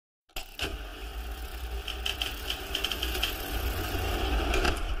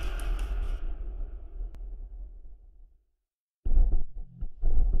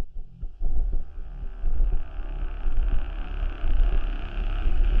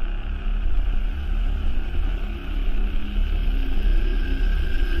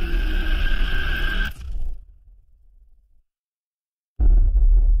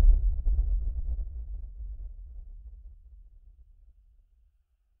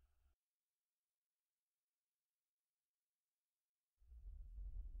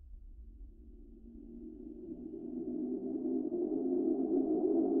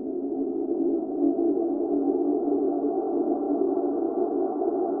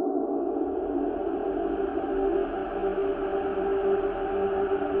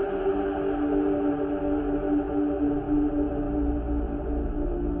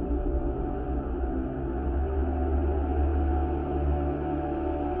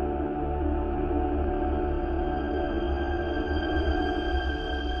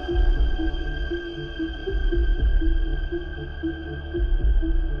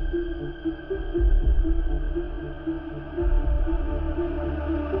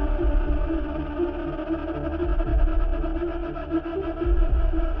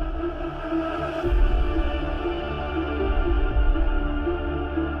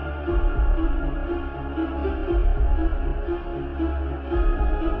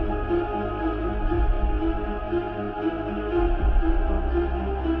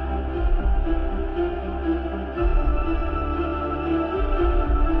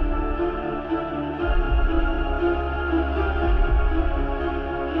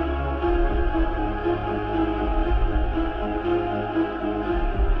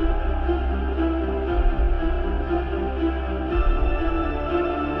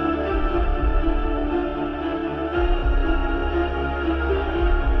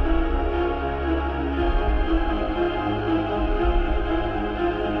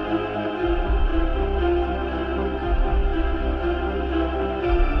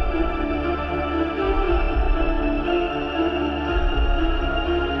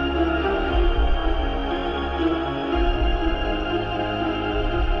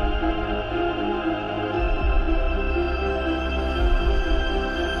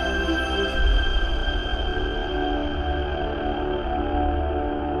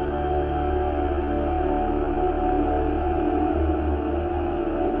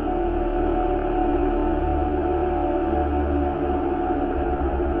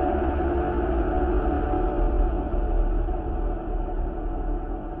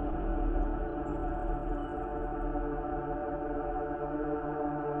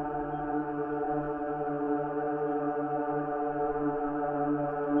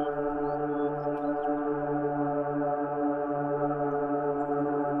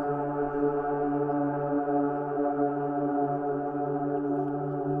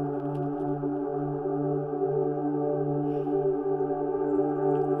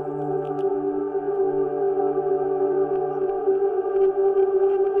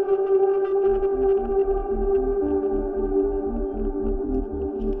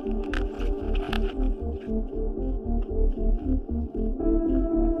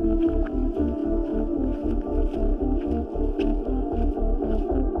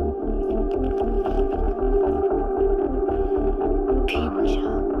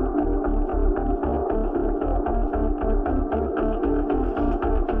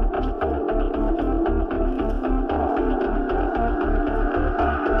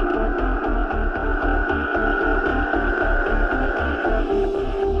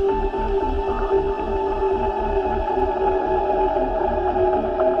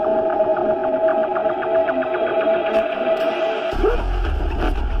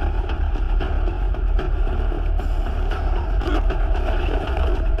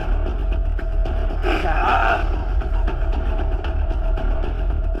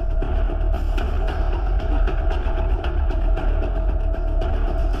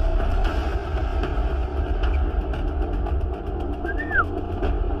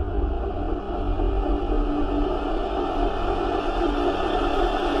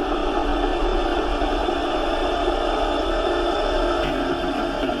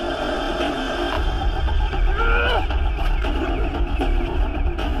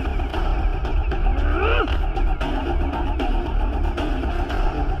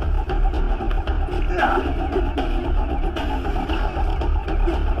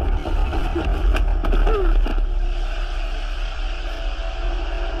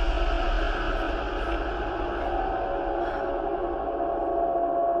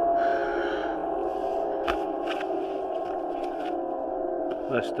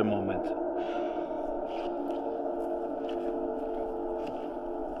just a moment.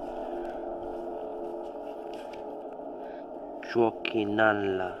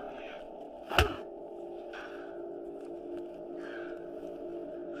 Giochi-nalla.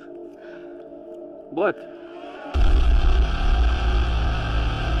 What?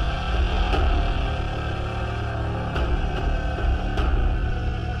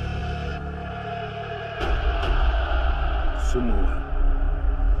 Samoa.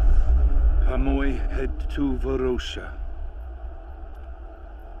 Hamoy head to Varosha.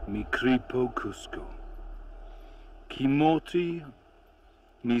 Mi kripo Cusco. Kimoti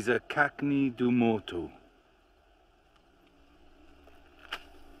Mizakakni Dumoto.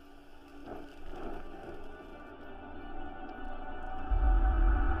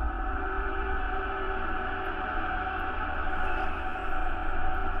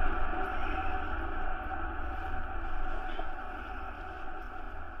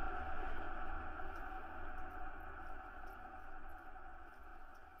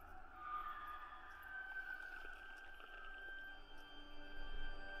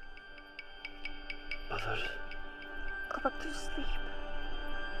 Mother. Go back to sleep.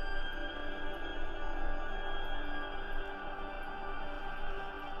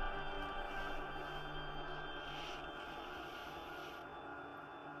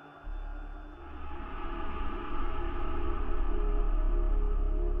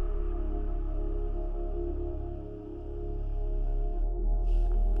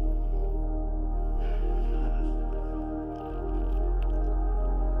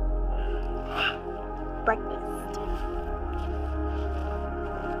 Breakfast.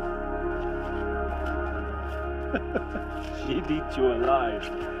 She'd eat you alive.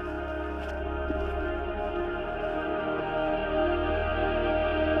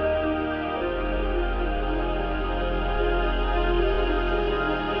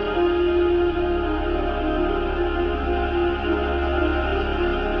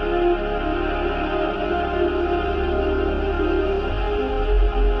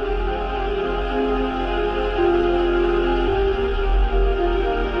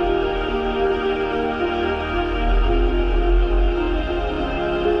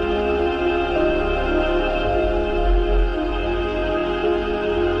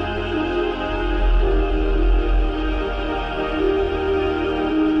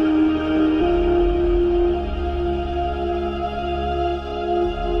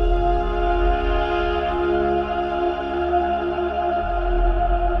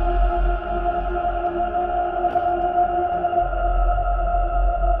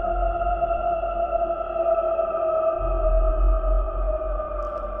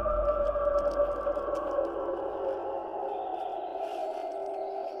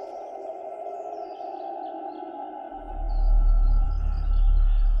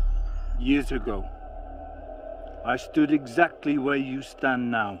 Years ago, I stood exactly where you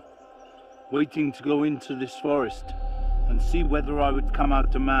stand now, waiting to go into this forest and see whether I would come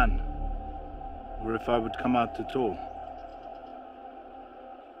out a man, or if I would come out at all.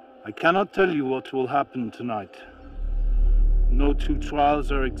 I cannot tell you what will happen tonight. No two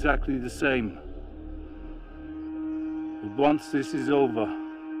trials are exactly the same. But once this is over,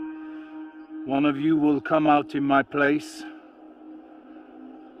 one of you will come out in my place,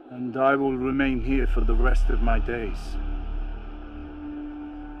 and I will remain here for the rest of my days.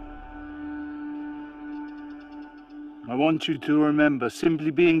 I want you to remember,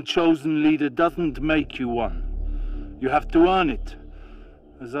 simply being chosen leader doesn't make you one. You have to earn it,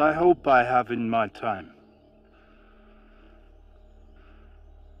 as I hope I have in my time.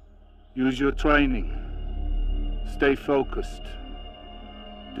 Use your training. Stay focused.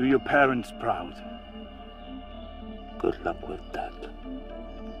 Do your parents proud. Good luck with that.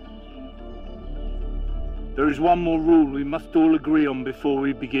 There is one more rule we must all agree on before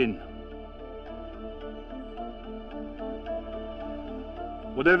we begin.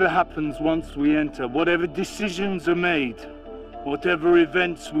 Whatever happens once we enter, whatever decisions are made, whatever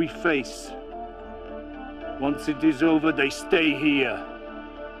events we face, once it is over, they stay here.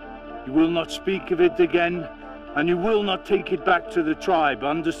 You will not speak of it again, and you will not take it back to the tribe,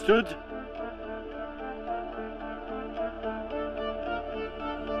 understood?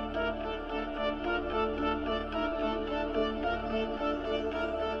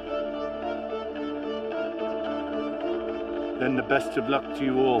 Then the best of luck to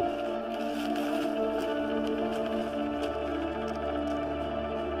you all.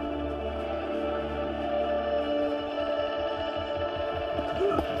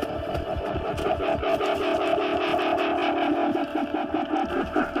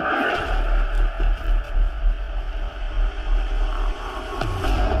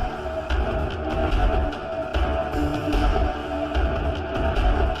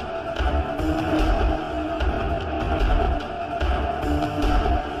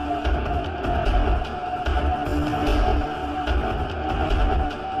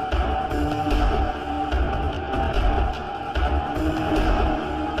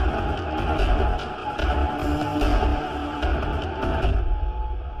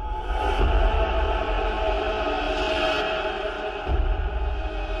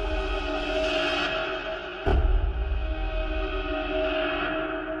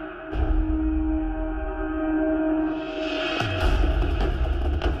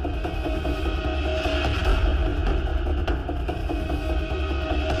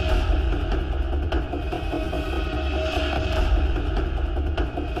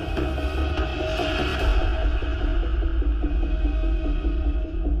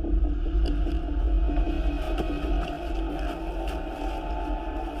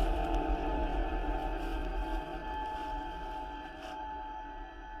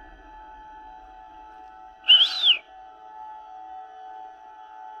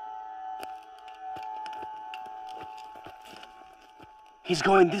 He's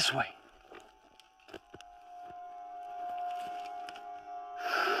going this way.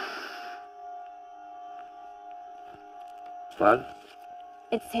 Well?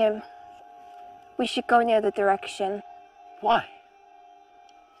 It's him. We should go in the other direction. Why?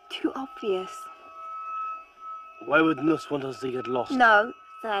 Too obvious. Why would Nus want us to get lost? No,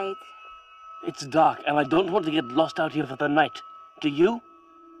 Zaid. It's dark, and I don't want to get lost out here for the night. Do you?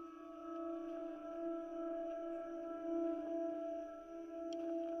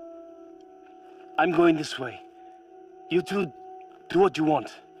 I'm going this way. You two, do what you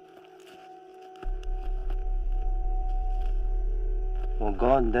want. Well,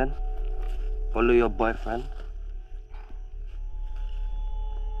 go on then. Follow your boyfriend.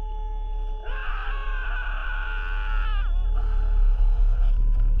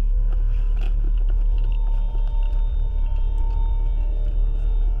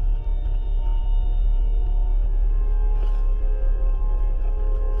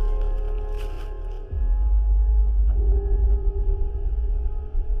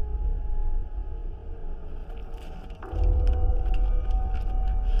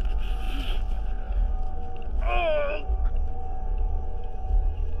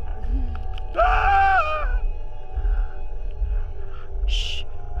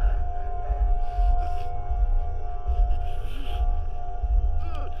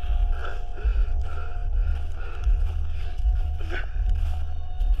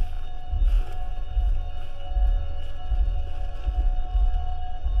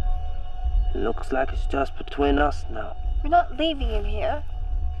 Looks like it's just between us now. We're not leaving him here.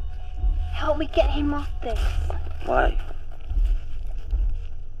 Help me get him off this. Why?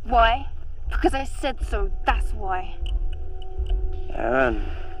 Why? Because I said so, that's why. Aaron,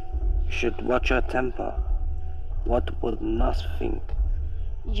 you should watch your temper. What would Nus think?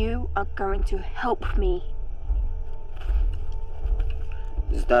 You are going to help me.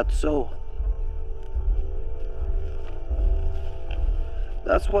 Is that so?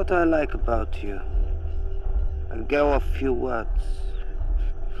 That's what I like about you. I'll go a few words.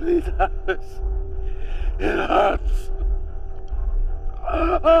 Please, Alice. It hurts.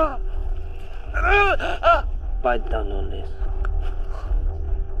 Bite down on this.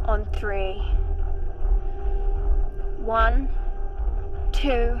 On 3. 1,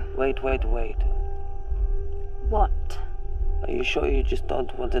 2. Wait. What? Are you sure you just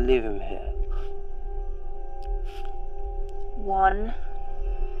don't want to leave him here? 1,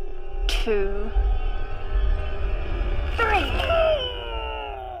 2, 3.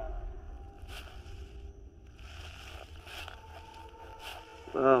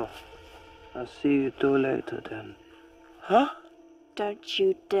 Well, I'll see you two later then. Huh? Don't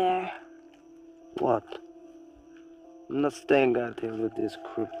you dare. What? I'm not staying out here with this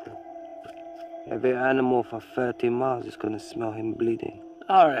cripple. Every animal for 30 miles is gonna smell him bleeding.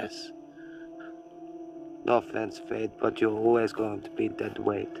 Ares. No offense, Fate, but you're always going to be dead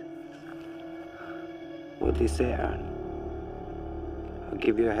weight. What do you say, Aaron? I'll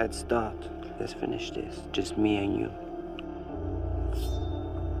give you a head start. Let's finish this. Just me and you.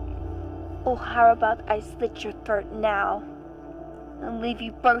 Or how about I slit your throat now and leave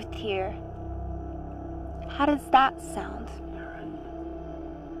you both here? How does that sound?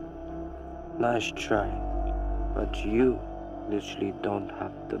 Nice try. But you literally don't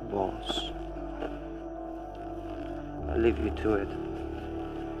have the balls. I'll leave you to it.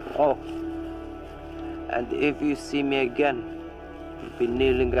 Oh, and if you see me again, you'll be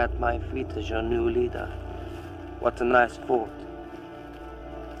kneeling at my feet as your new leader. What a nice thought.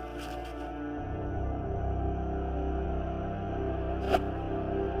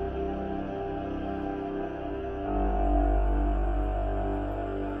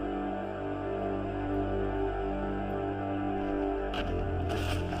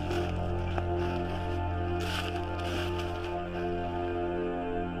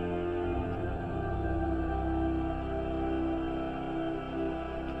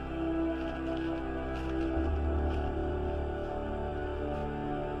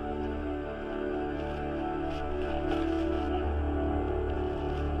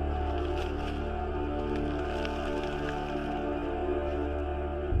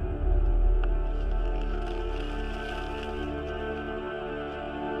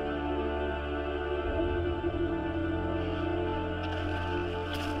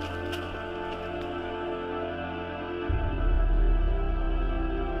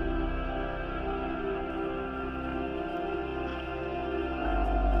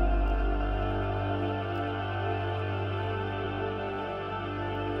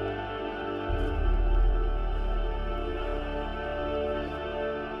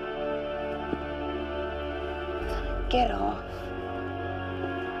 Get off.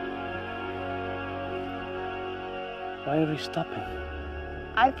 Why are we stopping?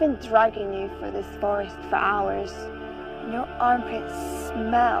 I've been dragging you through this forest for hours. And your armpit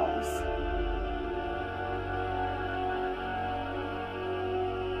smells.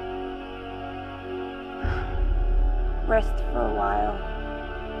 Rest for a while.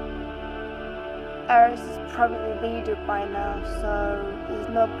 Eris is probably leader by now, so there's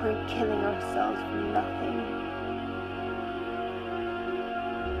no point killing ourselves for nothing.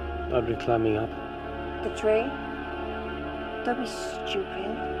 Are we climbing up? The tree? Don't be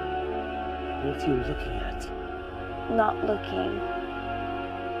stupid. What are you looking at? Not looking.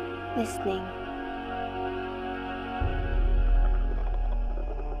 Listening.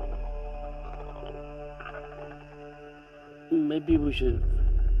 Maybe we should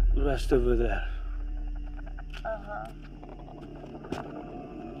rest over there. Uh-huh.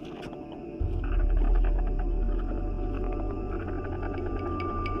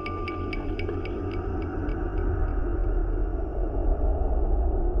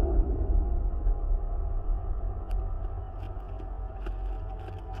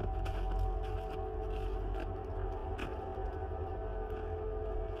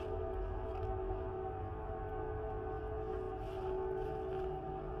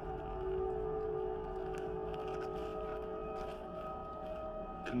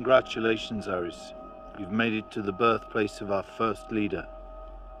 Congratulations, Eris. You've made it to the birthplace of our first leader.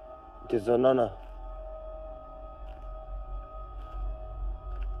 It is an honor.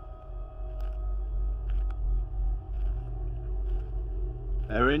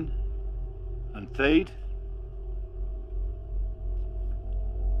 Erin? And Thade?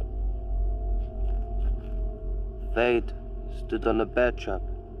 Thade stood on a bear trap.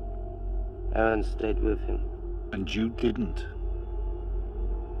 Erin stayed with him. And you didn't.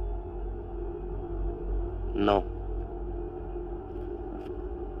 No.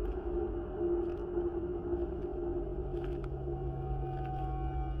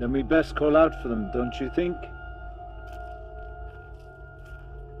 Then we best call out for them, don't you think?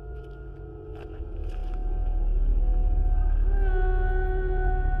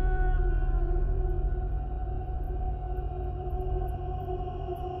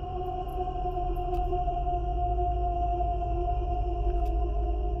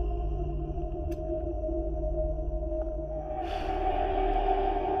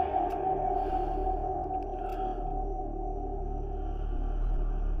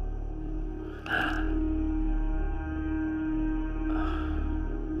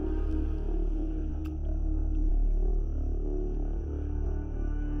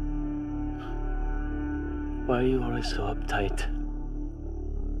 Why are you always so uptight?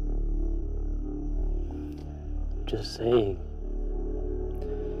 Just saying.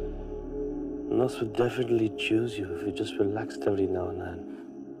 Nos would definitely choose you if you just relaxed every now and then.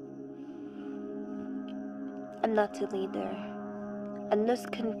 I'm not a leader. And Nus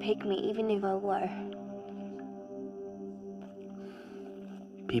couldn't pick me even if I were.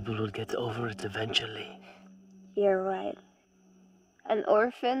 People will get over it eventually. You're right. An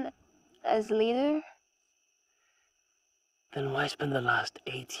orphan as leader? Then why spend the last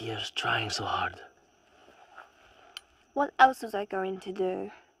 8 years trying so hard? What else was I going to do?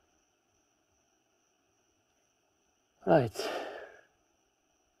 Right.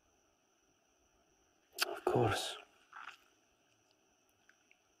 Of course.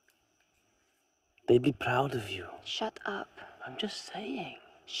 They'd be proud of you. Shut up. I'm just saying.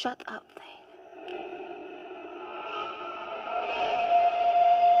 Shut up, Thane.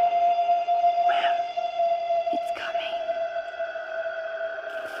 Where? It's coming.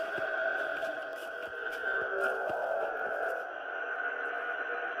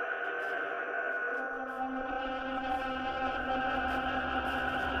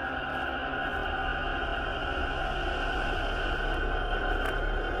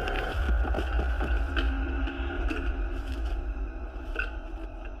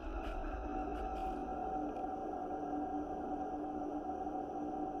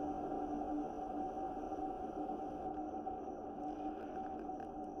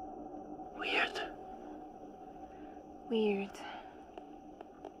 Weird.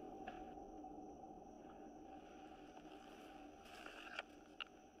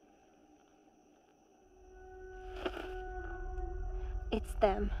 It's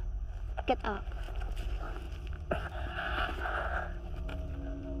them. Get up.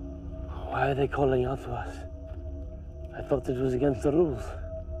 Why are they calling out to us? I thought it was against the rules.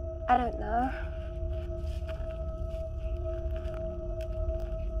 I don't know.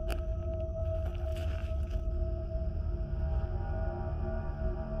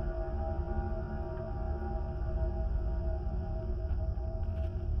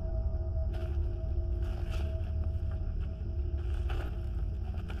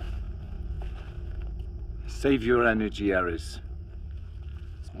 Save your energy, Ares.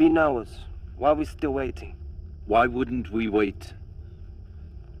 It's been hours. Why are we still waiting? Why wouldn't we wait?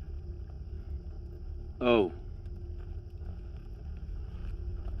 Oh.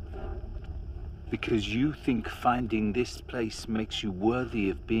 Because you think finding this place makes you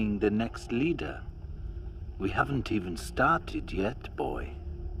worthy of being the next leader. We haven't even started yet, boy.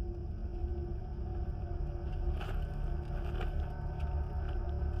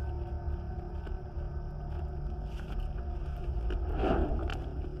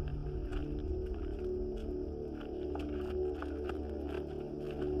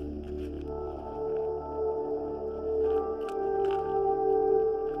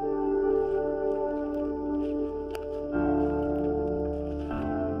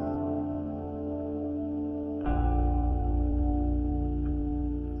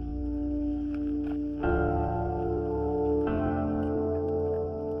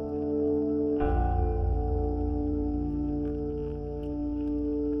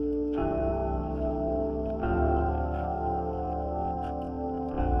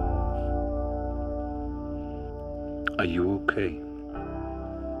 Are you okay?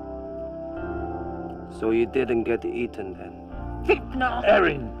 So you didn't get eaten then? Vipna!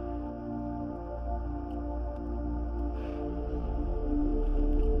 Erin!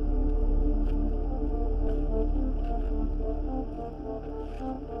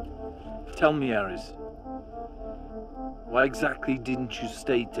 Tell me, Ares. Why exactly didn't you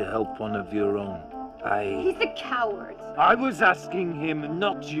stay to help one of your own? He's a coward. I was asking him,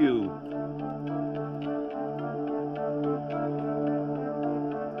 not you.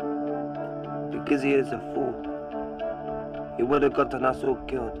 Because he is a fool. He would have gotten us all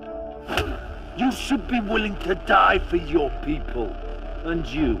killed. You should be willing to die for your people. And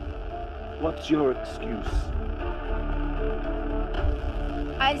you, what's your excuse?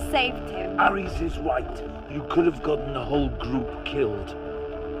 I saved him. Ares is right. You could have gotten the whole group killed.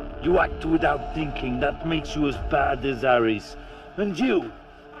 You act without thinking. That makes you as bad as Ares. And you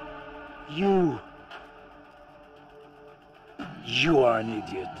are an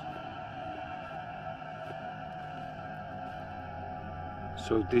idiot.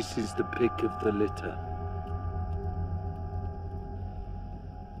 So this is the pick of the litter.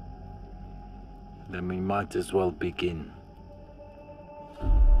 Then we might as well begin.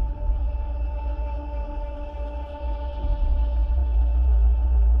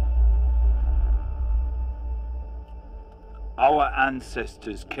 Our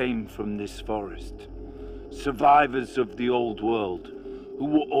ancestors came from this forest, survivors of the old world, who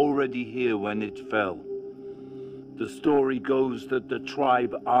were already here when it fell. The story goes that the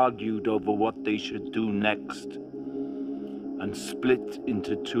tribe argued over what they should do next, and split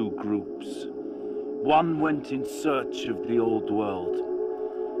into two groups. One went in search of the old world.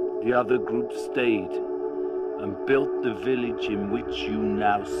 The other group stayed and built the village in which you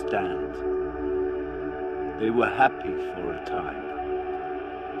now stand. They were happy for a time.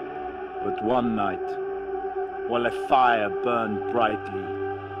 But one night, while a fire burned brightly,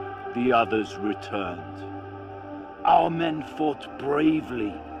 the others returned. Our men fought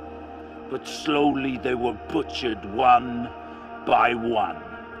bravely, but slowly they were butchered one by one,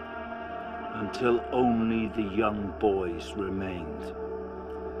 until only the young boys remained.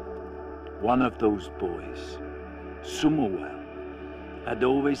 One of those boys, Sumuel, had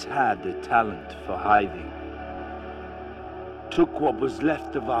always had a talent for hiding. Took what was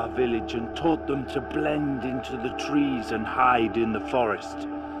left of our village and taught them to blend into the trees and hide in the forest,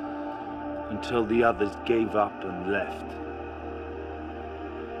 until the others gave up and left.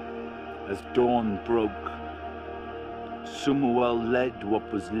 As dawn broke, Sumuel led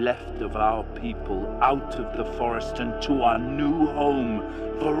what was left of our people out of the forest and to our new home,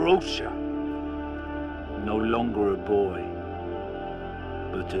 Varosha. No longer a boy,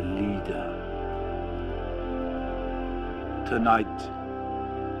 but a leader. Tonight,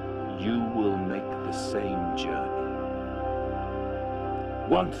 you will make the same journey.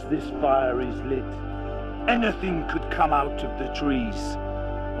 Once this fire is lit, anything could come out of the trees,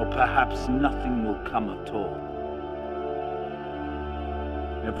 or perhaps nothing will come at all.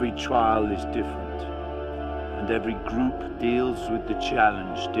 Every trial is different, and every group deals with the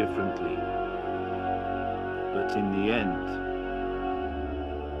challenge differently. But in the end,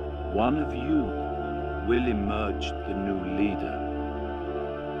 one of you will emerge the new leader.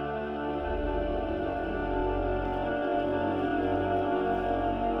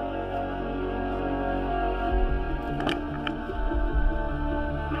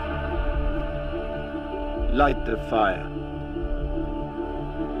 Light the fire.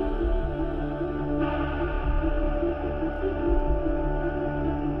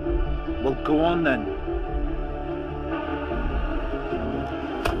 Well, go on then.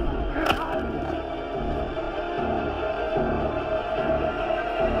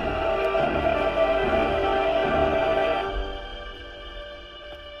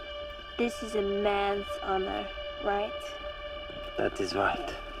 This is a man's honor, right? That is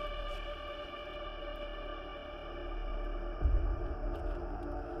right.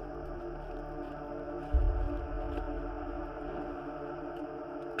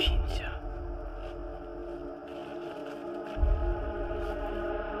 Pinja.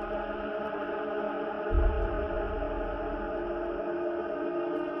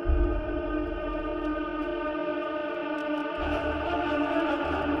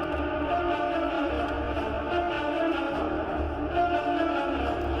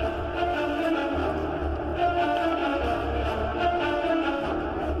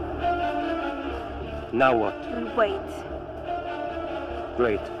 Now what? We wait.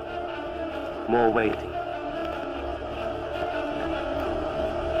 Great. More waiting.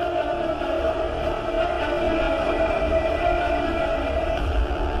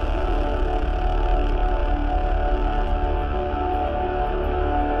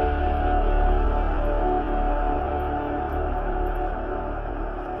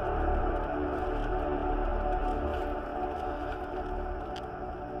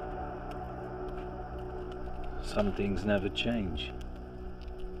 Some things never change.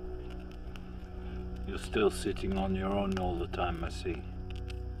 You're still sitting on your own all the time, I see.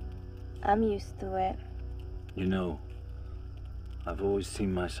 I'm used to it. You know, I've always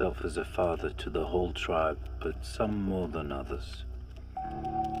seen myself as a father to the whole tribe, but some more than others.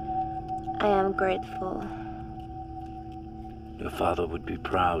 I am grateful. Your father would be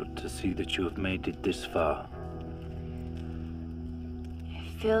proud to see that you have made it this far.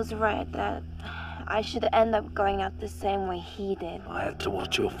 It feels right that I should end up going out the same way he did. I had to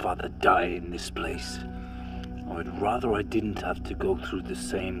watch your father die in this place. I'd rather I didn't have to go through the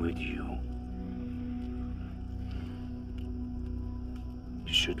same with you.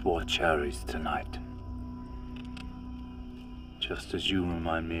 You should watch Harry's tonight. Just as you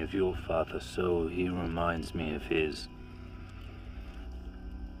remind me of your father, so he reminds me of his.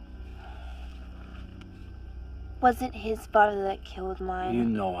 Was it his father that killed mine? You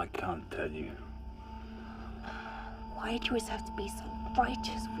know I can't tell you. Why do you always have to be so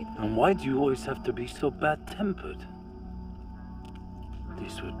righteous with me? And why do you always have to be so bad-tempered?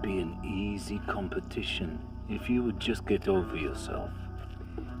 This would be an easy competition if you would just get over yourself.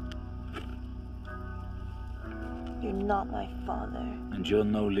 You're not my father. And you're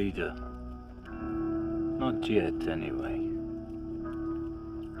no leader. Not yet, anyway.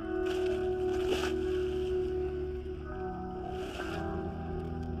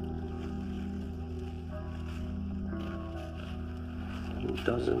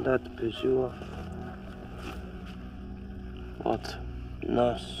 Doesn't that piss you off? What?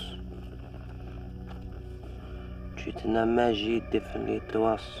 Us? Treating the magie differently to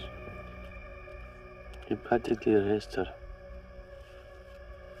us. You practically erased her.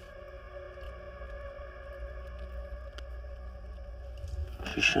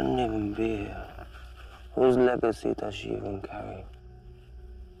 She shouldn't even be here. Whose legacy does she even carry?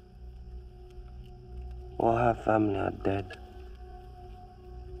 All her family are dead.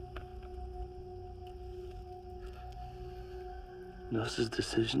 Nuss's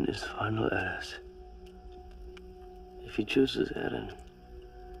decision is final, Eris. If he chooses Eren,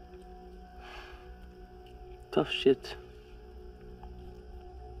 tough shit.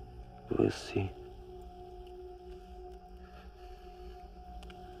 We'll see.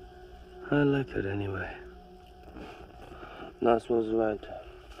 I like it anyway. Nuss was right.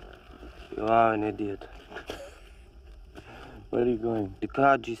 You are an idiot. Where are you going? To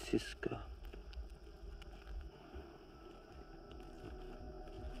Kaji Siska.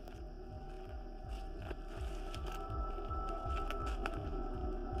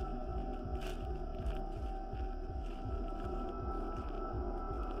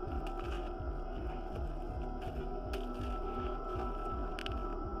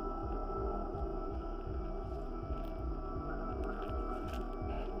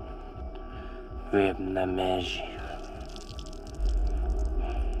 Ribna Meji.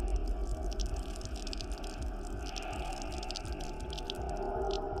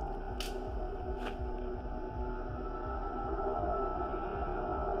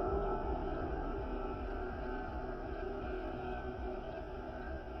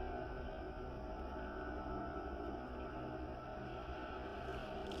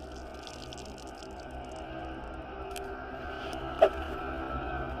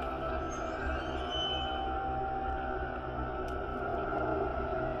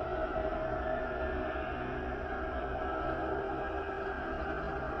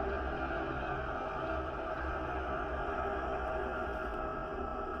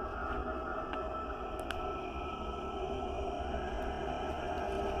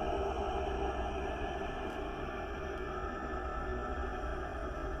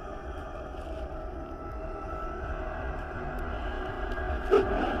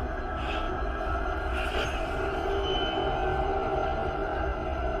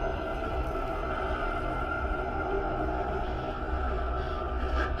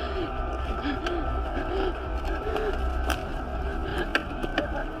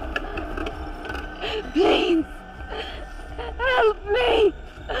 Please! Help me!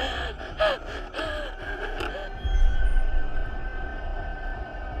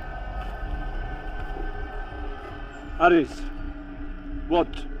 Aris, what?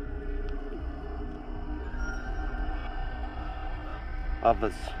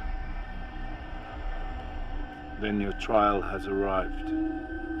 Others. Then your trial has arrived.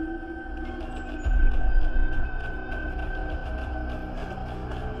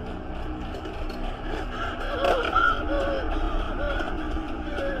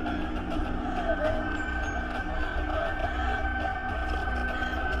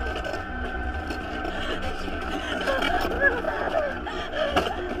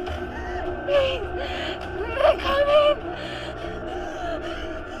 Please! They're coming!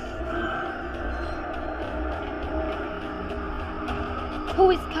 Who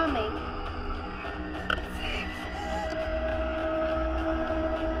is coming?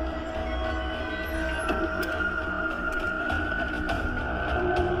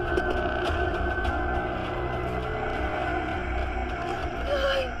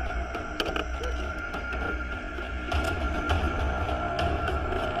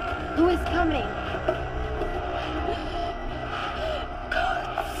 Who is coming?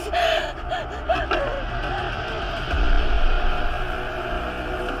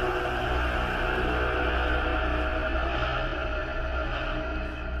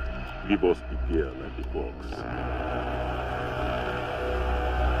 Leave us prepare like the box.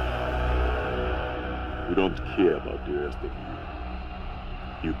 We don't care about the rest of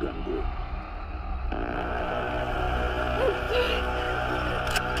you. You can go.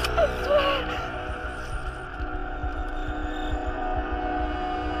 I swear!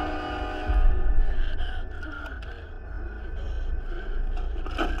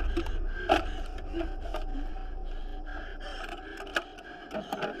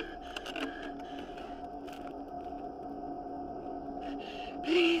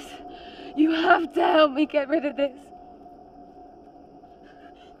 Please, you have to help me get rid of this.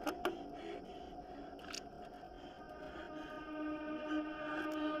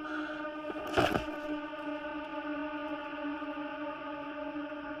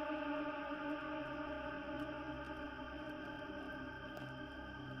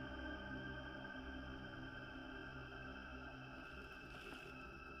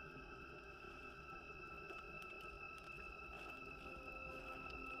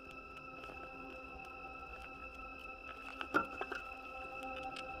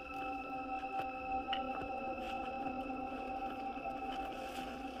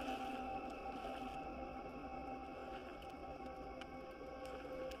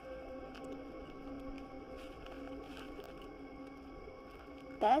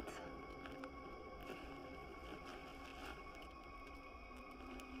 Dead?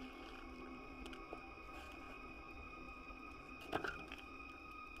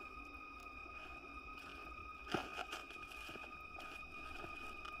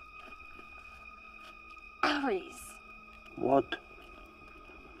 Ares, What?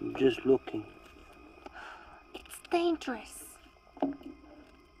 I'm just looking. it's dangerous.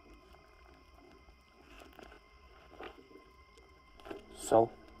 So?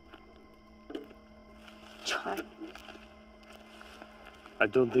 Try. I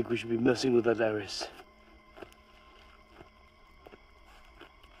don't think we should be messing with that Ares.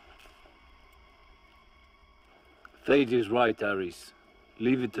 Fate is right, Ares.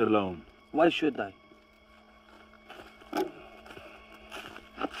 Leave it alone. Why should I?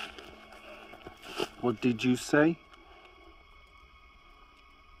 What did you say?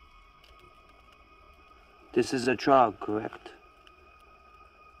 This is a trial, correct?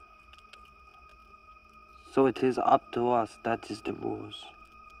 So it is up to us, that is the rules.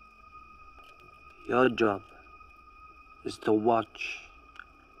 Your job is to watch,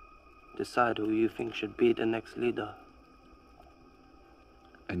 decide who you think should be the next leader.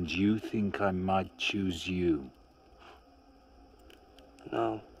 And you think I might choose you?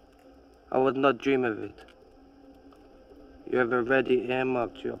 No, I would not dream of it. You have already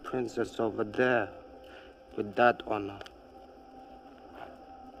earmarked your princess over there with that honor.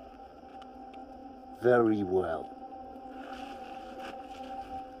 Very well.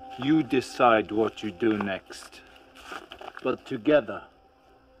 You decide what you do next. But together,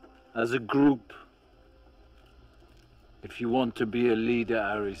 as a group, if you want to be a leader,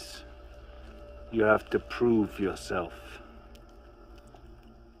 Ares, you have to prove yourself.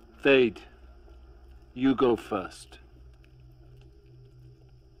 Thade, you go first.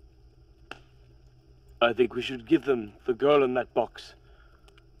 I think we should give them the girl in that box.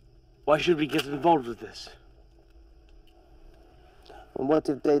 Why should we get involved with this? And what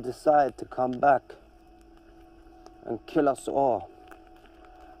if they decide to come back and kill us all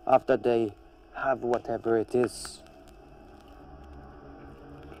after they have whatever it is?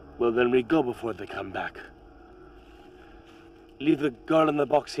 Well, then we go before they come back. Leave the girl in the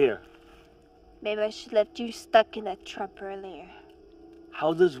box here. Maybe I should left you stuck in that trap earlier.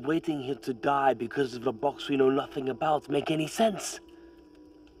 How does waiting here to die because of a box we know nothing about make any sense?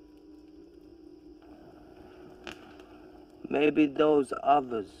 Maybe those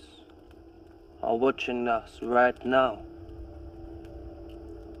others are watching us right now.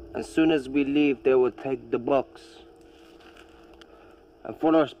 As soon as we leave, they will take the box and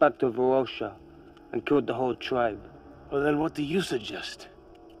follow us back to Varosha and kill the whole tribe. Well, then what do you suggest?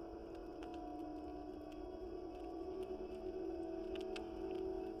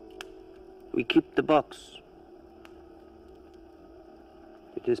 We keep the box.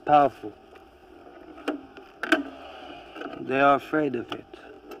 It is powerful. They are afraid of it.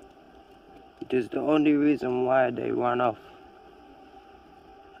 It is the only reason why they run off.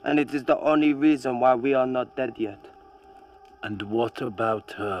 And it is the only reason why we are not dead yet. And what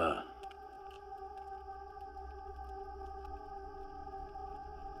about her?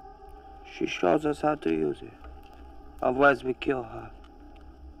 She shows us how to use it. Otherwise we kill her.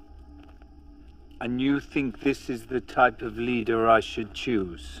 And you think this is the type of leader I should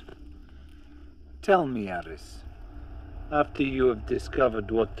choose? Tell me, Aris. After you have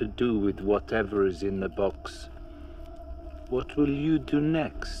discovered what to do with whatever is in the box, what will you do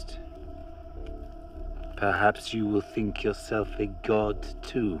next? Perhaps you will think yourself a god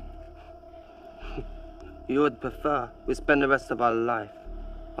too. You would prefer we spend the rest of our life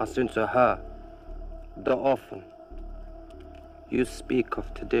answering to her, the orphan. You speak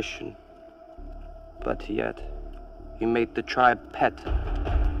of tradition, but yet you make the tribe pet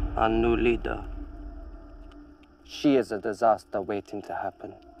our new leader. She is a disaster waiting to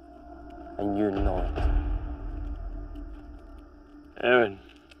happen, and you know it. Aaron.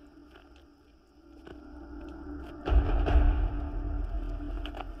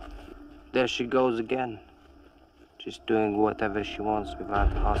 There she goes again, just doing whatever she wants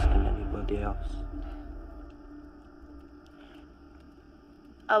without asking anybody else.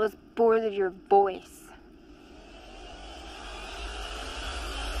 I was bored of your voice.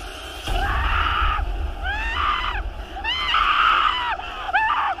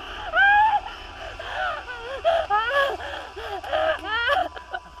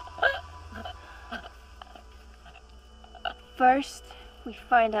 First, we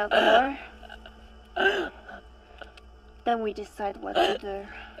find out more. Then we decide what to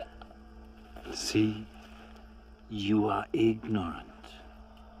do. See? You are ignorant.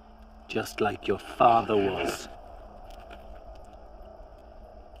 Just like your father was.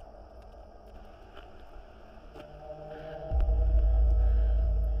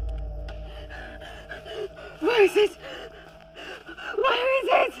 Where is it? Where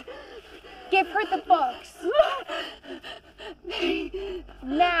is it? Give her the box.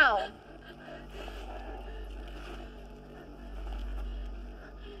 Now.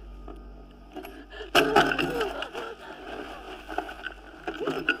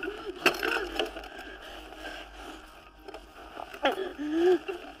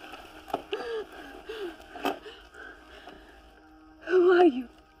 Who are you?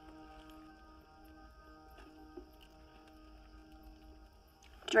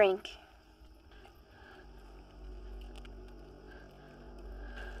 Drink.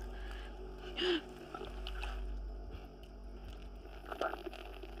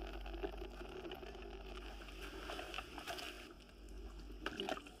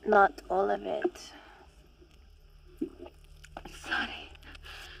 Not all of it. Sorry.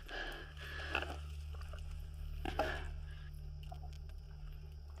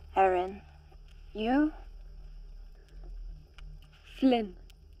 Erin, you? Flynn.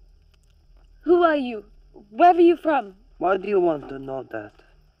 Who are you? Where are you from? Why do you want to know that?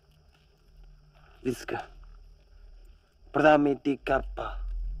 Viska. Pramiti kappa.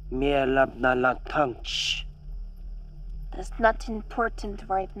 Mielabna latang. Shh. That's not important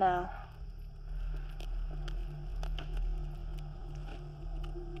right now.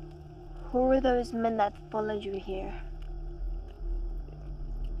 Who were those men that followed you here?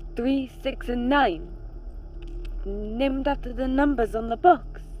 3, 6, and 9. Named after the numbers on the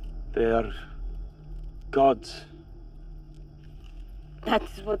box. They are gods.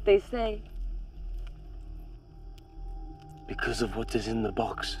 That's what they say. Because of what is in the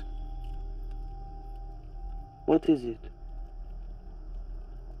box. What is it?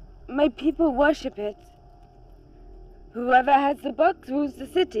 My people worship it. Whoever has the box rules the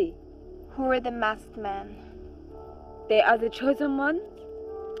city. Who are the masked men? They are the chosen ones.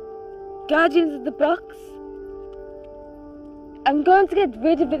 Guardians of the box. I'm going to get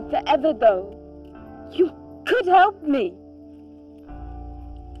rid of it forever, though. You could help me.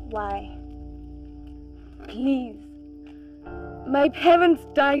 Why? Please. My parents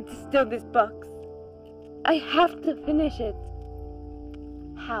died to steal this box. I have to finish it.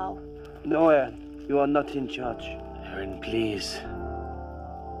 How? No, Aaron. You are not in charge. Aaron, please.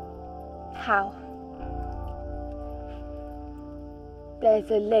 How?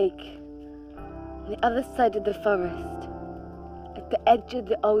 There's a lake on the other side of the forest, at the edge of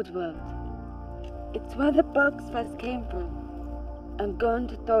the old world. It's where the box first came from. I'm going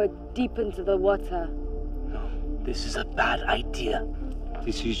to throw it deep into the water. No, this is a bad idea.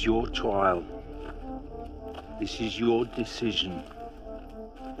 This is your trial. This is your decision.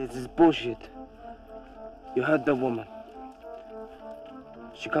 This is bullshit. You heard the woman.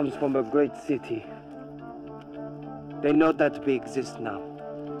 She comes from a great city. They know that we exist now.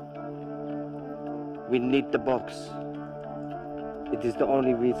 We need the box. It is the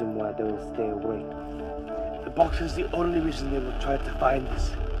only reason why they will stay away. The box is the only reason they will try to find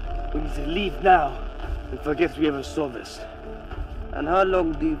us. We need to leave now and forget we ever saw this. And how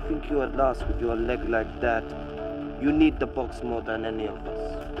long do you think you will last with your leg like that? You need the box more than any of us.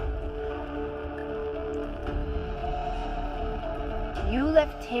 You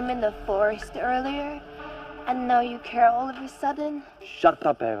left him in the forest earlier, and now you care all of a sudden? Shut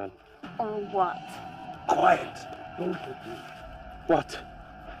up, Aaron. Or what? Quiet. Both of you. What?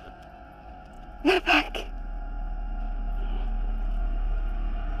 They're back.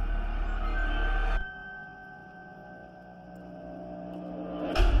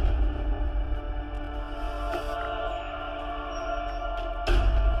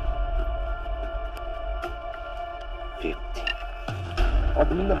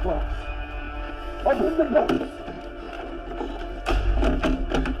 Open the box. Open the box.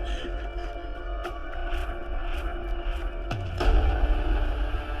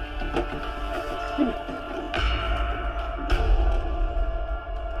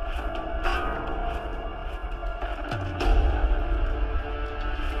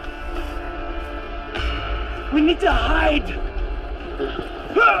 We need to hide.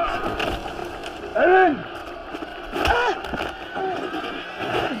 Aaron!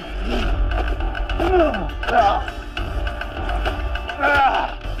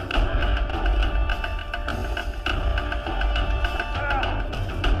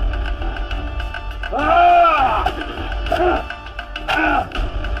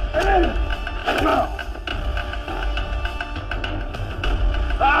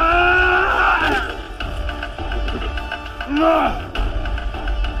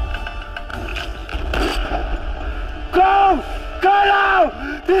 Go! Go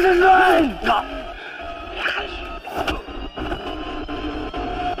now! This is mine!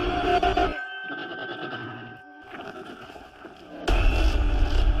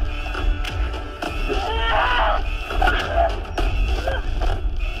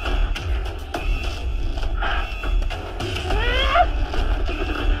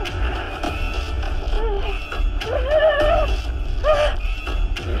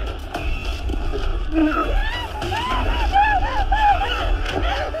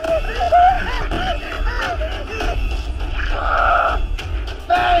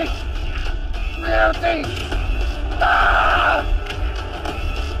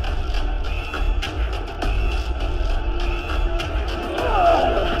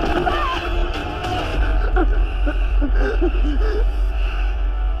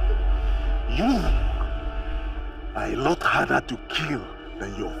 You are a lot harder to kill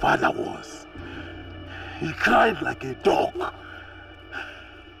than your father was. He cried like a dog.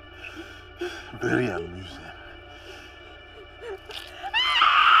 Very amusing.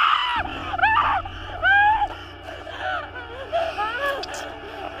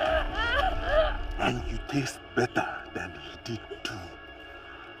 And you taste better than he did too.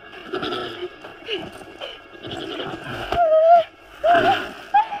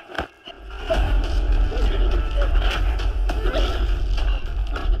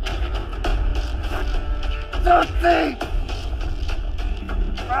 Something!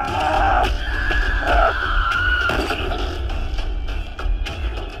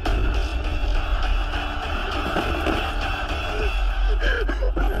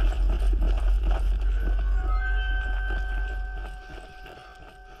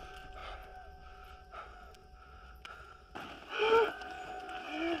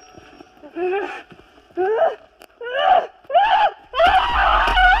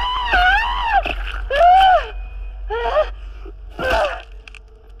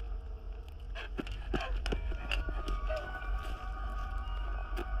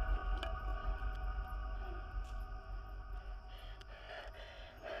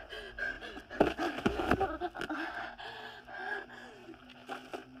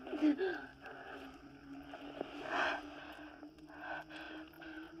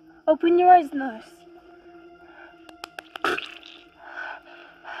 Open your eyes, nurse.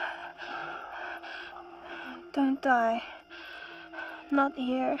 Don't die. Not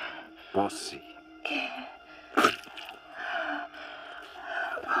here. Bossy.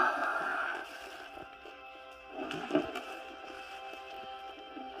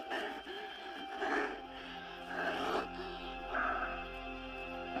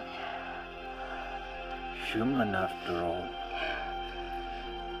 Human after all.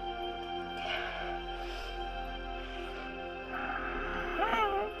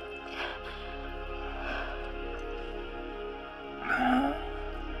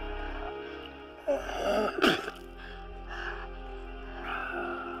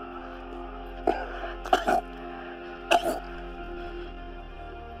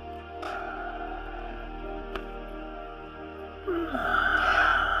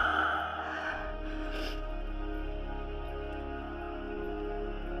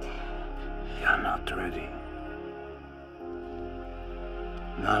 You're not ready.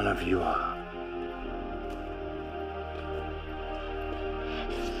 None of you are.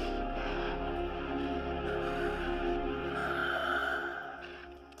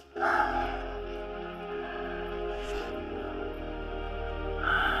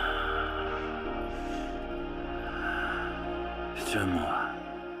 C'est moi.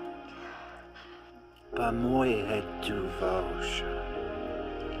 Pas moi et tu vauche.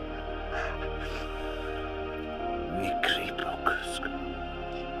 Mikripokusk.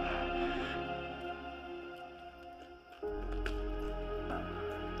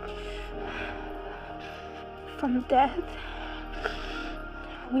 From death,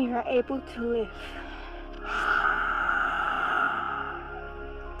 we are able to live.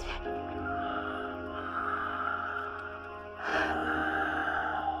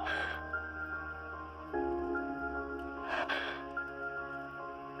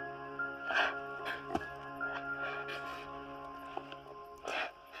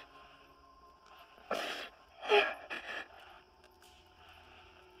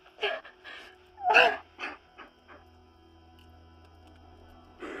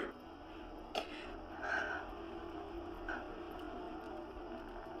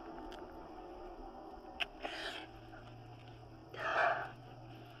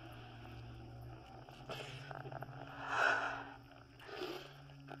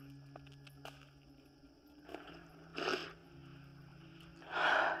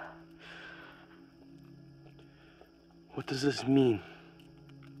 What does this mean?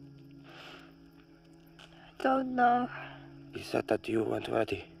 I don't know. He said that you weren't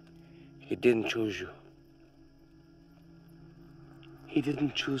ready. He didn't choose you. He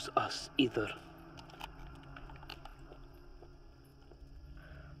didn't choose us either.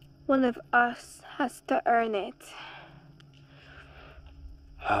 One of us has to earn it.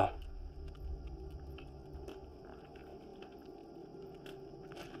 How?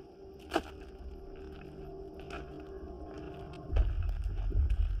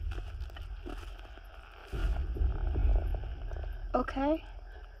 Okay?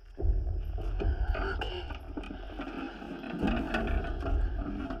 Okay.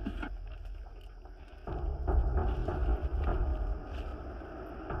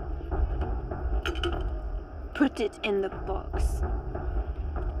 Put it in the box.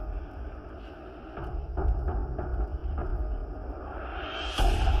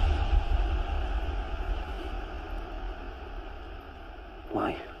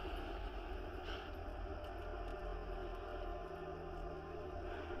 Why?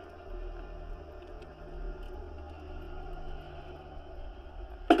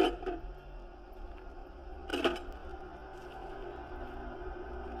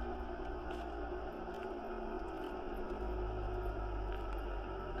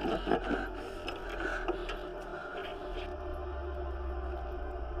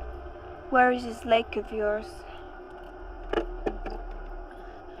 Where is this lake of yours?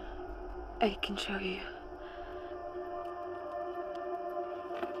 I can show you.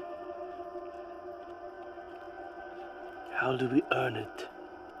 How do we earn it?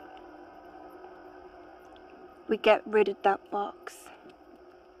 We get rid of that box.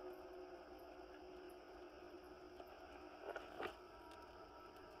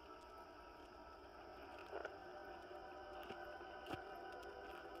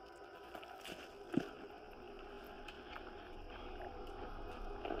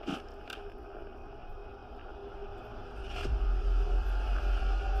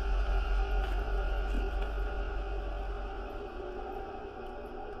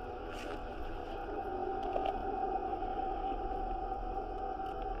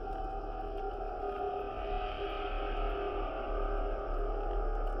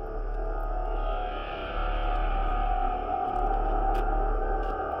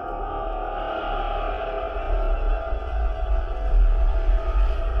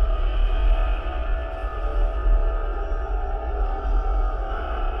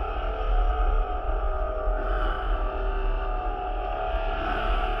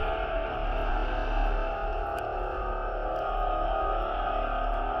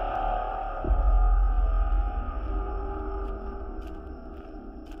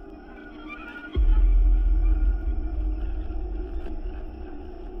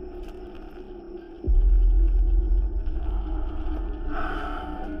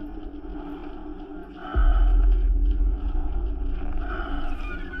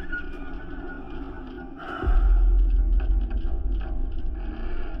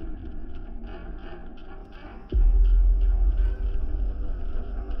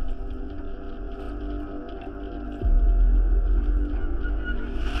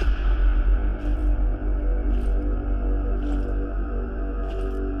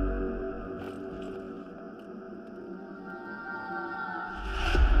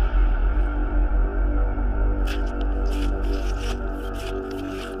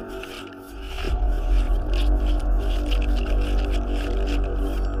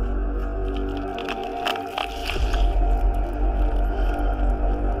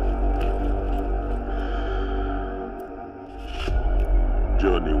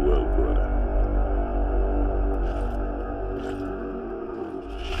 journey well, brother.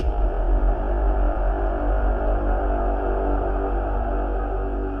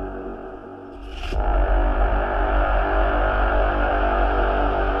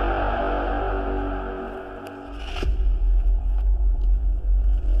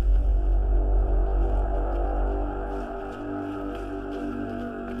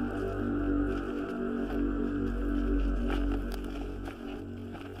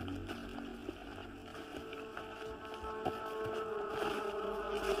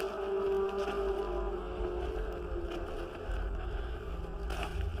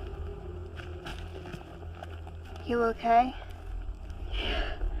 You okay?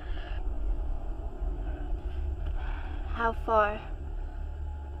 How far?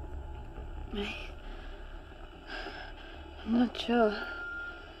 I'm not sure.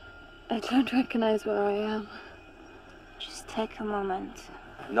 I don't recognize where I am. Just take a moment.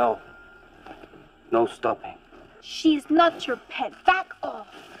 No. No stopping. She's not your pet. Back off.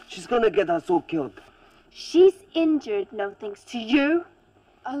 She's gonna get us all killed. She's injured, no thanks to you.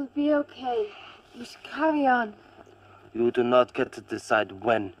 I'll be okay. You should carry on. You do not get to decide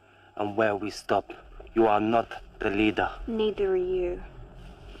when and where we stop. You are not the leader. Neither are you.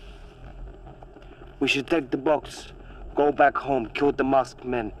 We should take the box, go back home, kill the masked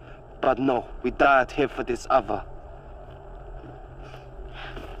men. But no, we died here for this other.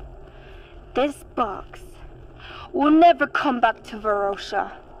 This box will never come back to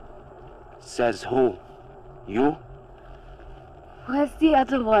Varosha. Says who? You? Where's the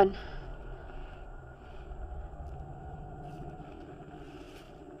other one?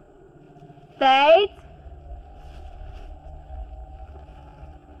 Thade?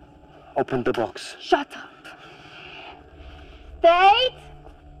 Open the box. Shut up. Thade?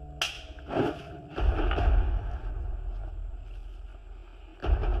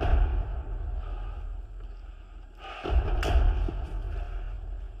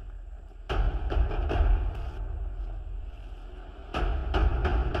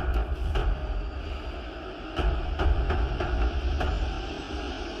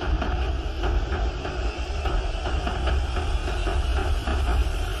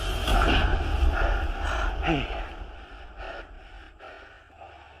 Hey.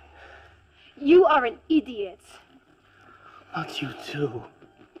 You are an idiot. Not you too.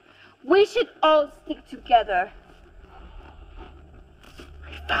 We should all stick together.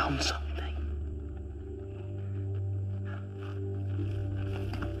 I found something.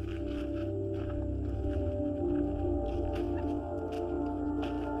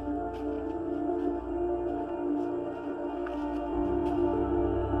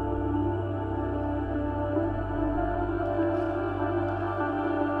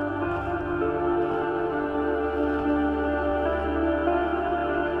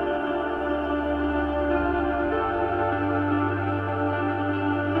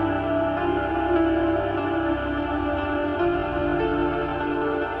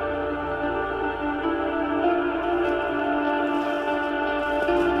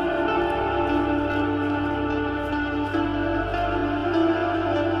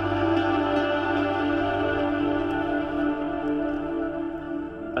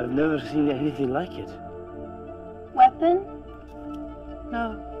 I've never seen anything like it. Weapon?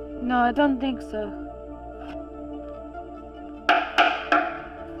 No, I don't think so.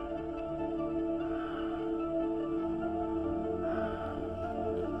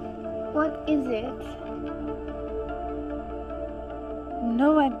 What is it?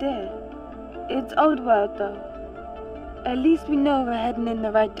 No idea. It's old world though. At least we know we're heading in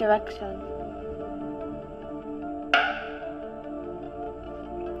the right direction.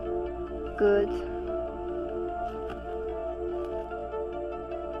 Good.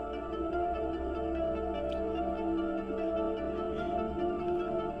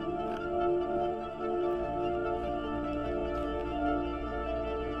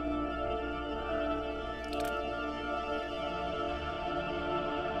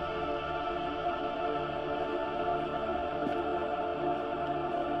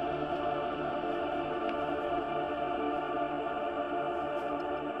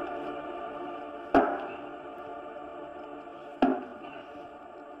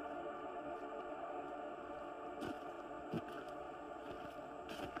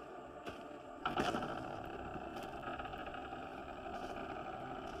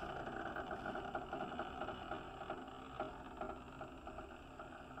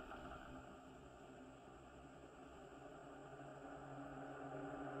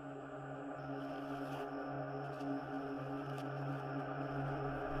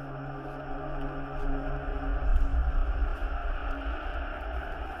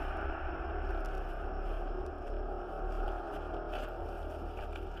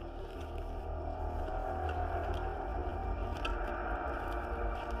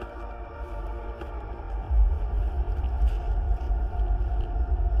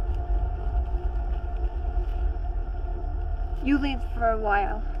 You leave for a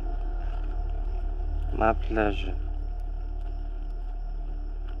while. My pleasure.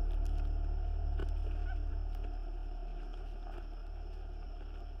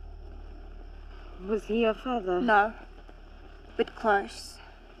 Was he your father? No, but close.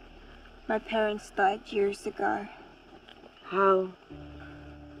 My parents died years ago. How?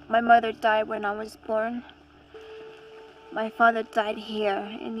 My mother died when I was born. My father died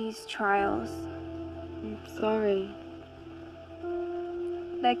here in these trials. I'm sorry.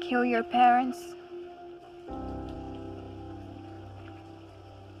 They kill your parents?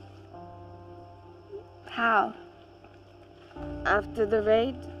 How? After the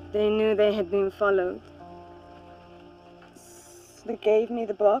raid, they knew they had been followed. So they gave me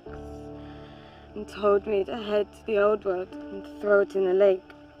the box and told me to head to the old world and throw it in the lake.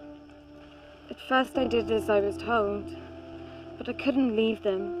 At first I did as I was told, but I couldn't leave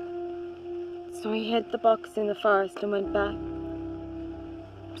them. So I hid the box in the forest and went back.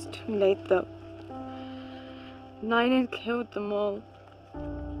 It was too late though. 9 had killed them all.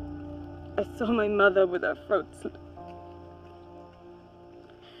 I saw my mother with her throat slit.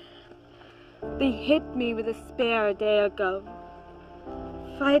 They hit me with a spear a day ago.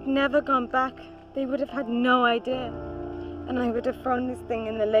 If I had never gone back, they would have had no idea. And I would have thrown this thing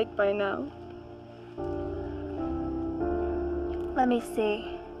in the lake by now. Let me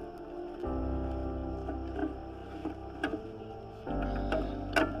see.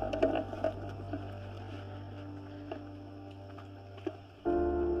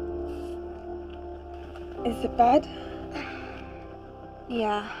 Is it bad?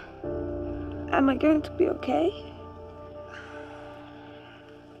 Yeah. Am I going to be okay?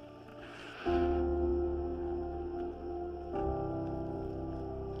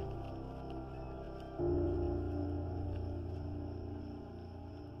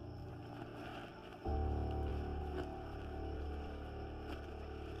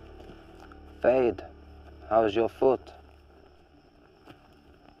 Fade, how's your foot?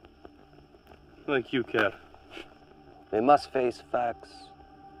 Like you care. We must face facts.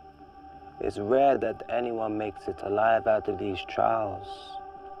 It's rare that anyone makes it alive out of these trials,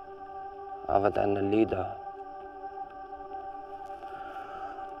 other than the leader.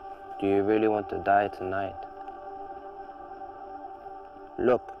 Do you really want to die tonight?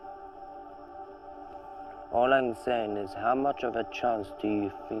 Look, all I'm saying is, how much of a chance do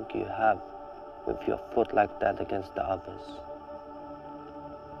you think you have with your foot like that against the others?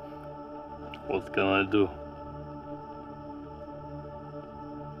 What can I do?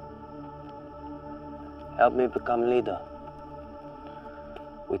 Help me become leader.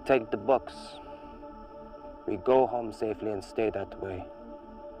 We take the box. We go home safely and stay that way.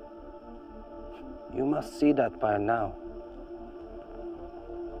 You must see that by now.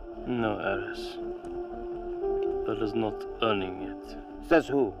 No, Ares. That is not earning it. Says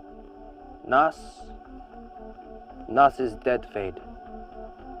who? Nas? Nas is dead, Fade.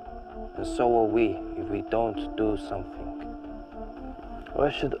 And so are we if we don't do something. Why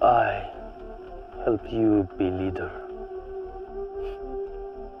should I help you be leader?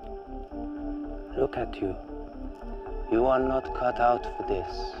 Look at you. You are not cut out for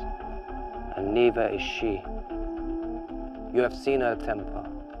this. And neither is she. You have seen her temper.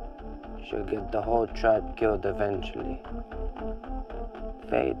 She'll get the whole tribe killed eventually.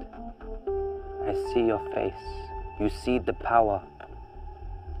 Fade, I see your face. You see the power.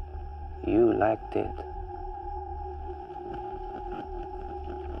 You liked it.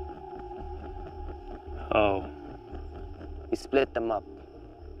 How? We split them up.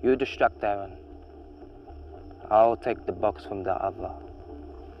 You distract Aaron. I'll take the box from the other.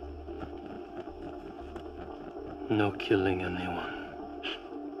 No killing anyone.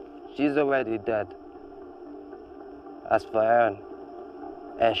 She's already dead. As for Aaron,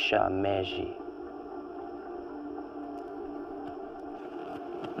 Esha Meji.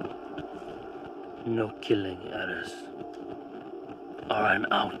 No killing, Ares. Or I'm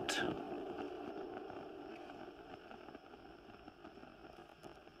out.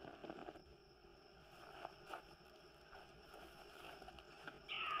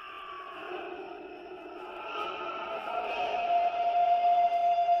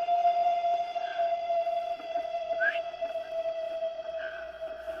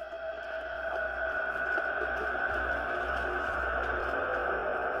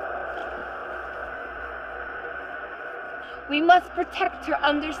 We must protect her,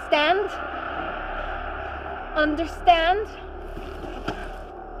 understand? Understand?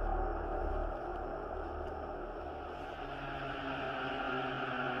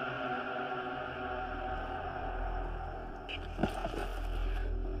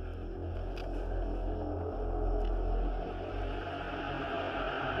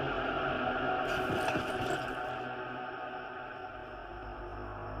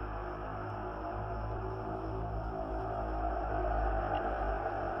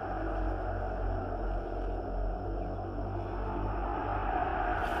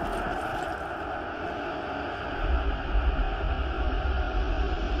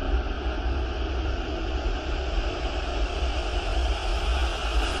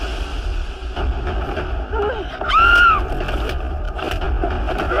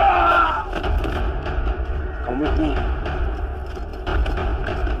 Come with me.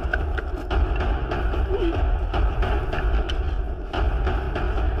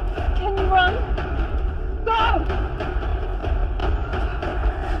 Can you run? Go!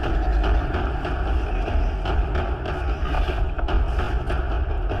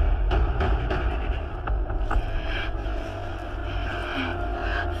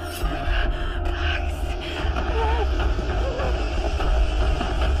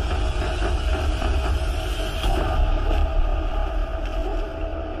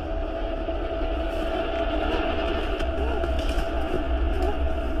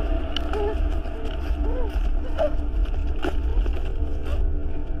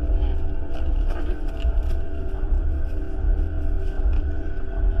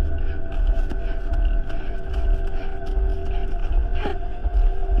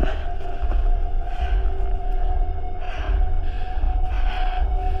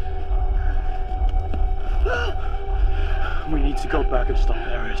 We need to go back and stop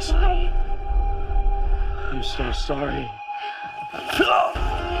Eris. Why? I'm so sorry.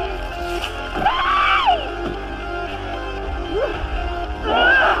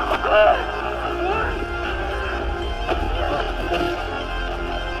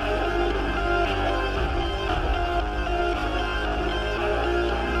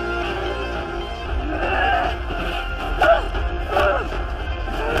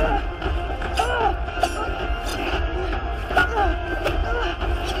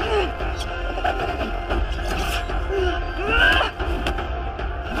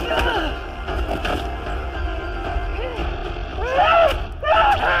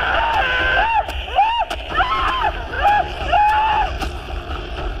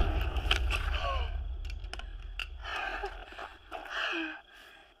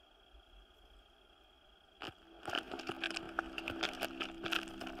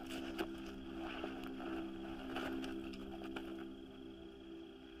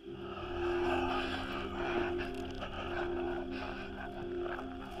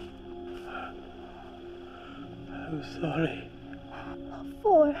 I'm sorry.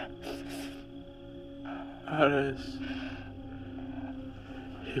 For? Eris.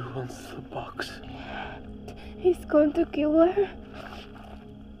 He wants the box. He's going to kill her?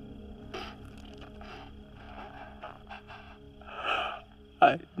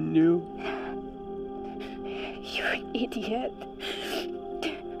 I knew. You idiot.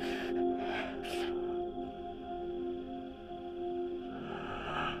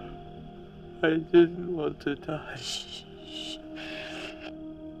 I didn't want to die. Shh.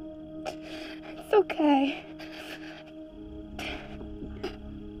 It's okay.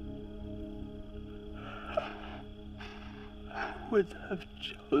 I would have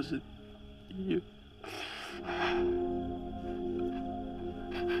chosen you.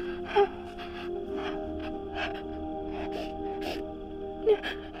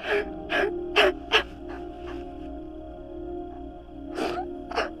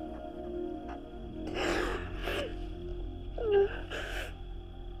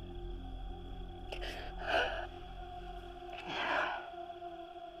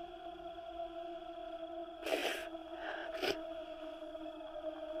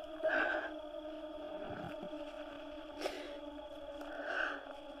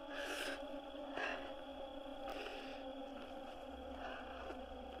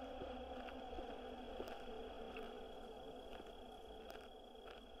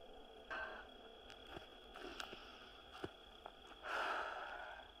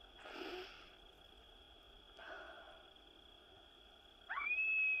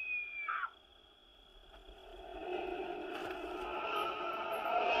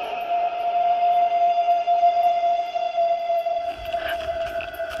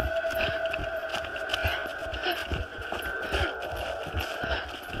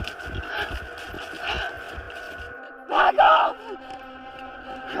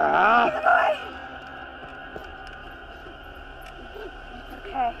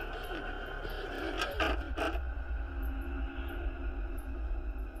 Okay.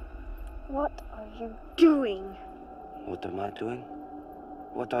 What are you doing? What am I doing?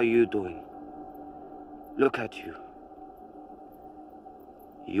 What are you doing? Look at you.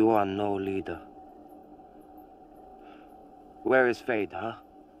 You are no leader. Where is Fade, huh?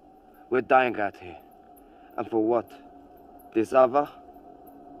 We're dying out here. And for what? This Ava?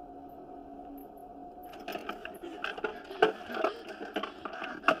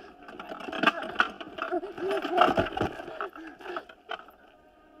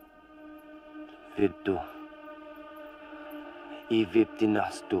 Viddu. I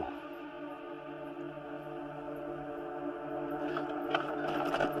viptinastu.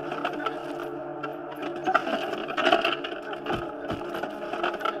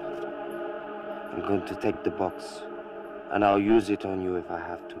 I'm going to take the box, and I'll use it on you if I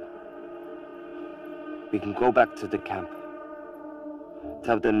have to. We can go back to the camp.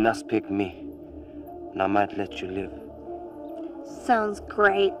 Tell them Nas picked me, and I might let you live. Sounds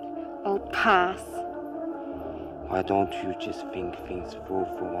great. I'll pass. Why don't you just think things through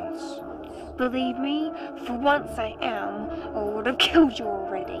for once? Believe me, for once I am, or I would have killed you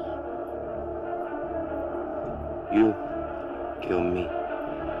already. You kill me.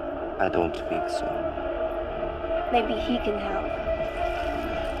 I don't think so. Maybe he can help.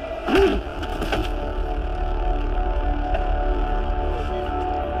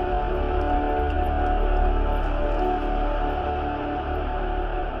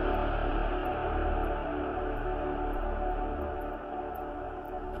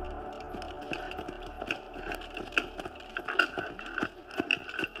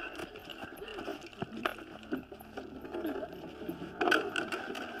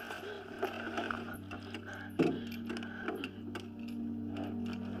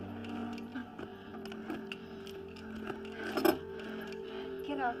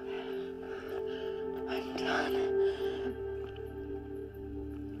 Get up. I'm done.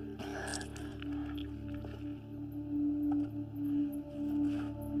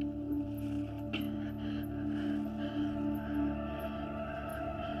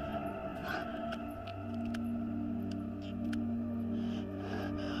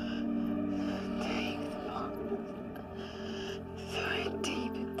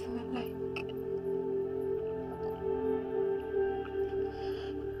 Deep into the lake.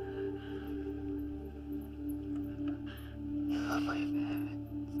 Oh, my parents.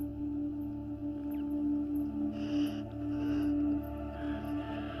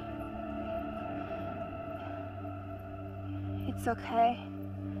 It's okay.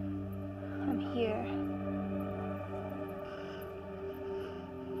 I'm here.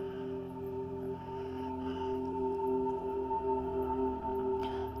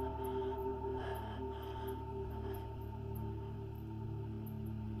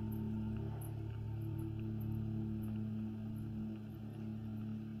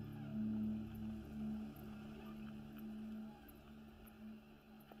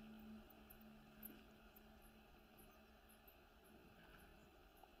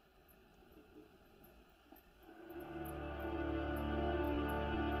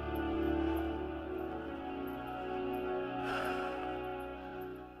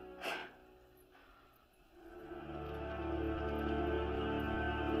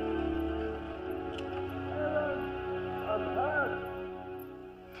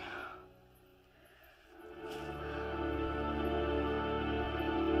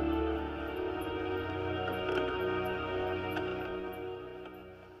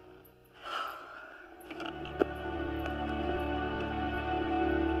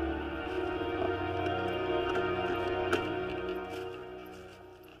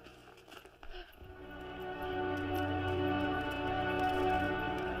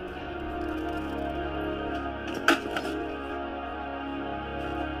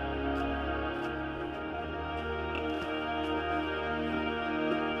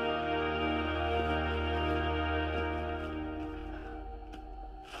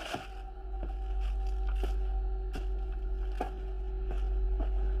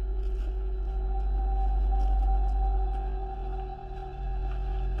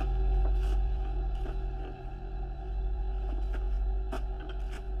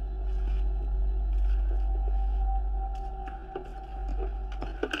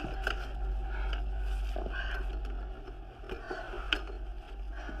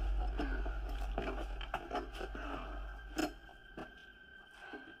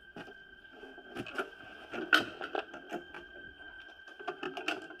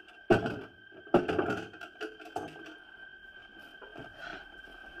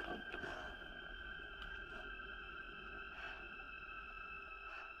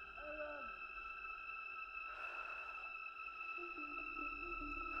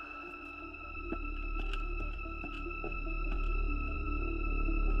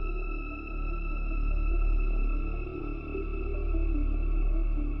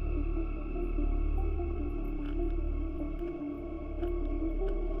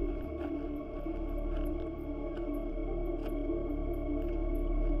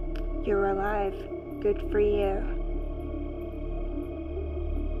 You're alive. Good for you.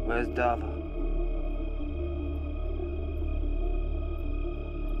 Where's Dava?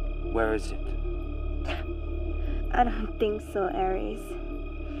 Where is it? I don't think so, Ares.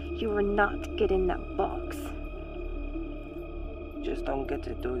 You were not good in that box. Just don't get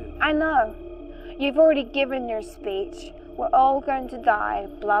it, do you? I know. You've already given your speech. We're all going to die,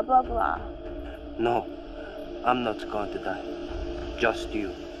 blah, blah, blah. No, I'm not going to die. Just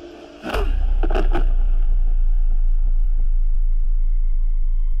you.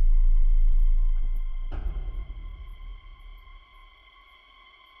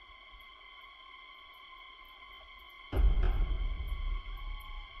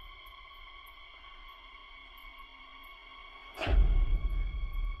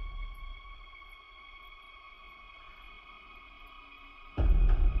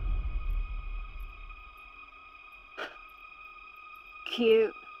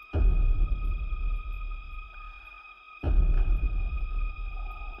 Cute.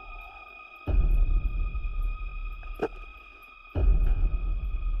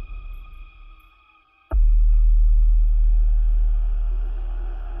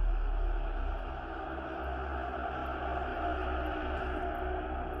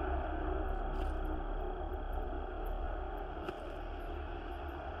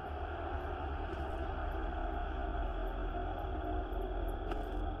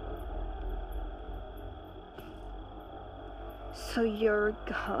 So you're a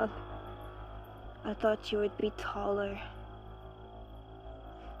god. I thought you would be taller.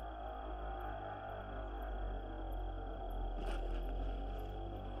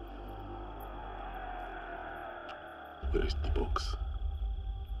 Where is the box?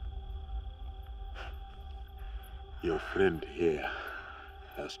 Your friend here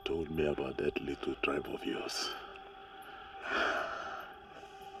has told me about that little tribe of yours.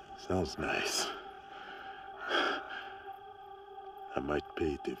 Sounds nice. I might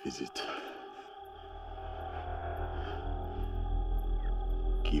pay it a visit.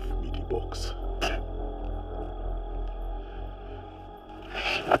 Give me the box.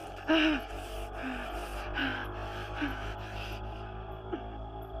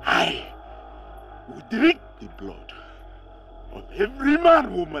 I will drink the blood of every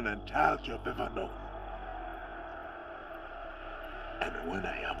man, woman, and child you have ever known. And when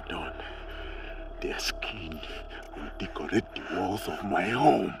I am done, their skin will decorate the walls of my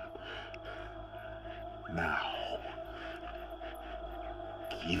home. Now,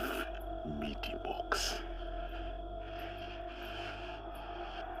 give me the box.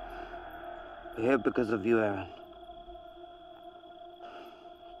 We're here because of you, Aaron.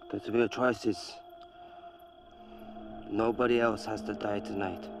 Because of your choices. Nobody else has to die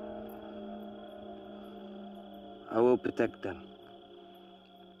tonight. I will protect them.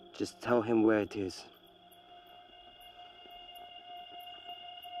 Just tell him where it is.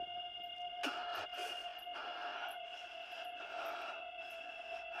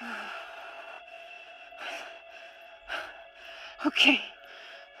 Okay.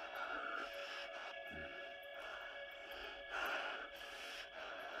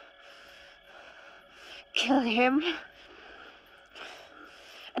 Kill him.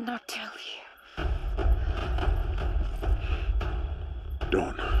 And not tell you.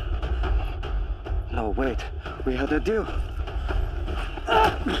 Don't. No, wait. We had a deal.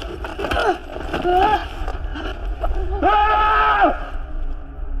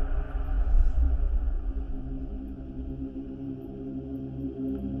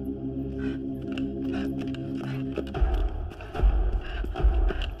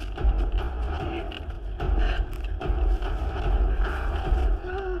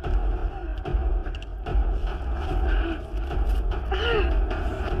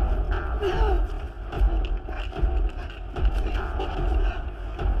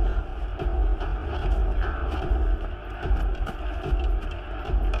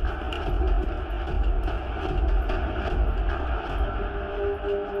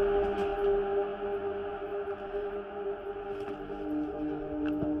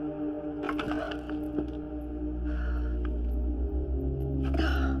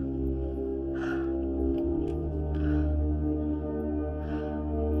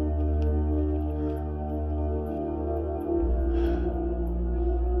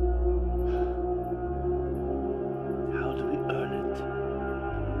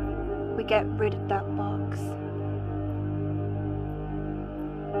 We get rid of that box.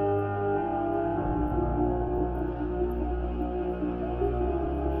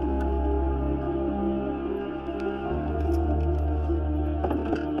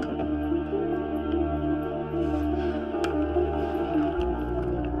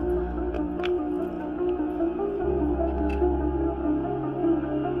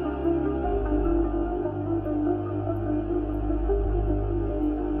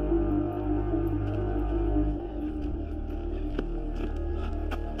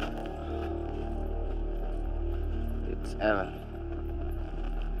 Eren.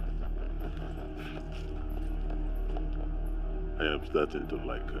 I am starting to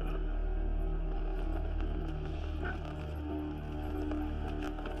like her.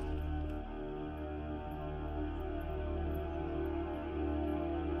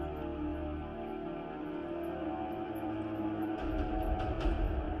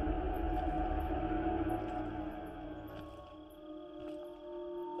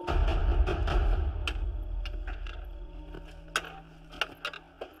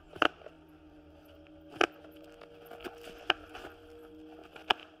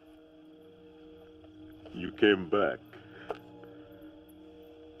 You came back.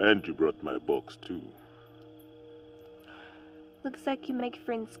 And you brought my box too. Looks like you make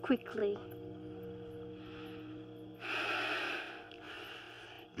friends quickly.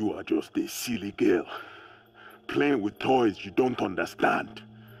 You are just a silly girl, playing with toys you don't understand.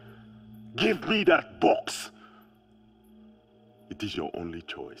 Give me that box. It is your only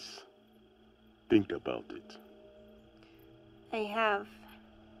choice. Think about it. I have.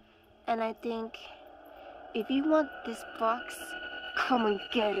 And I think if you want this box, come and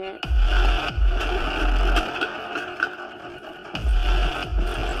get it.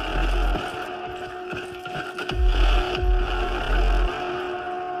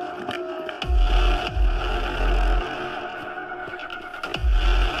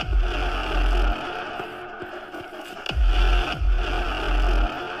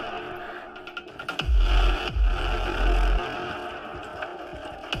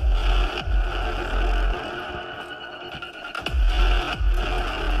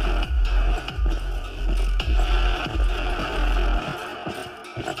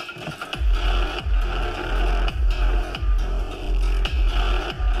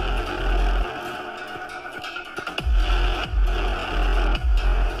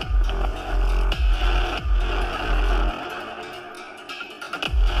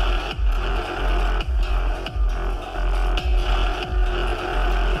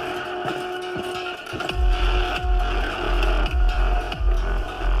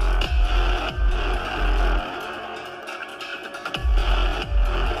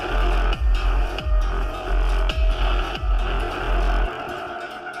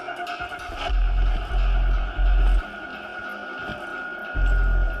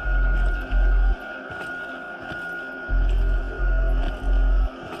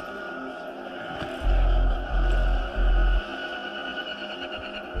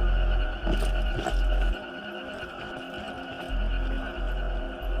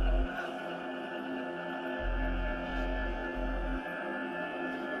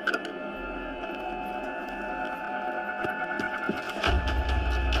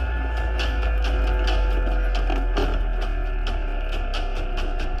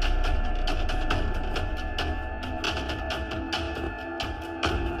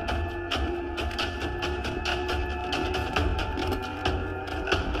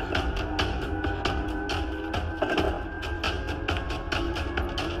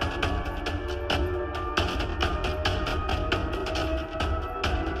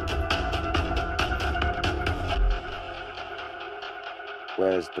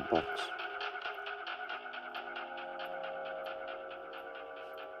 Where's the box?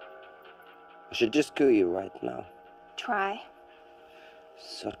 I should just kill you right now. Try.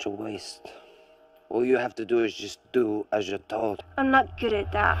 Such a waste. All you have to do is just do as you're told. I'm not good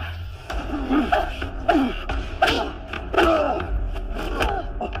at that.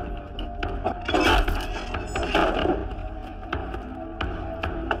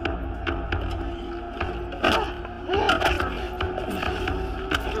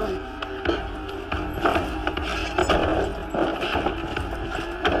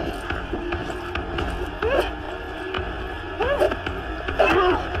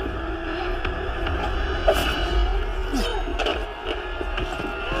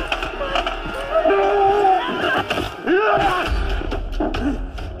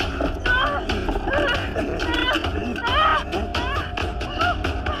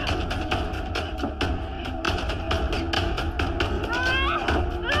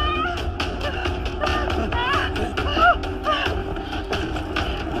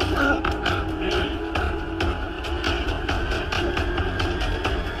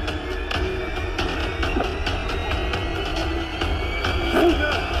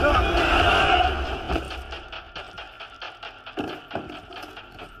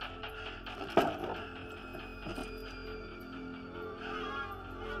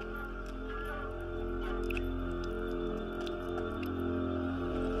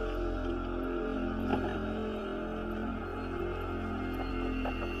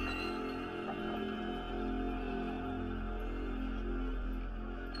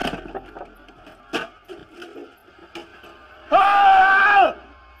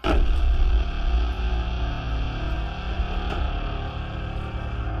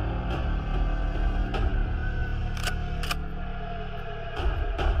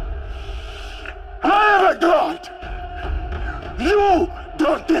 You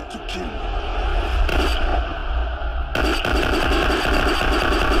don't get to kill me.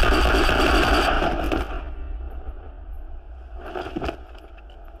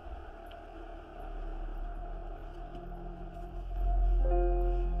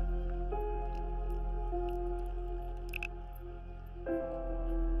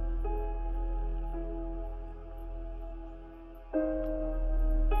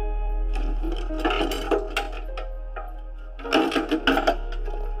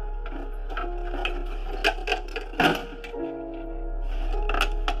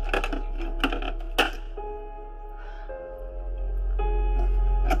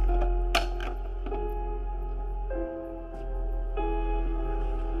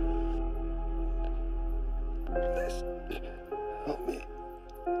 Help me.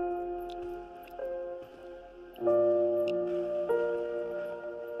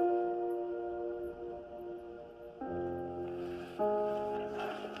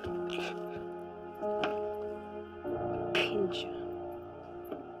 Pinch.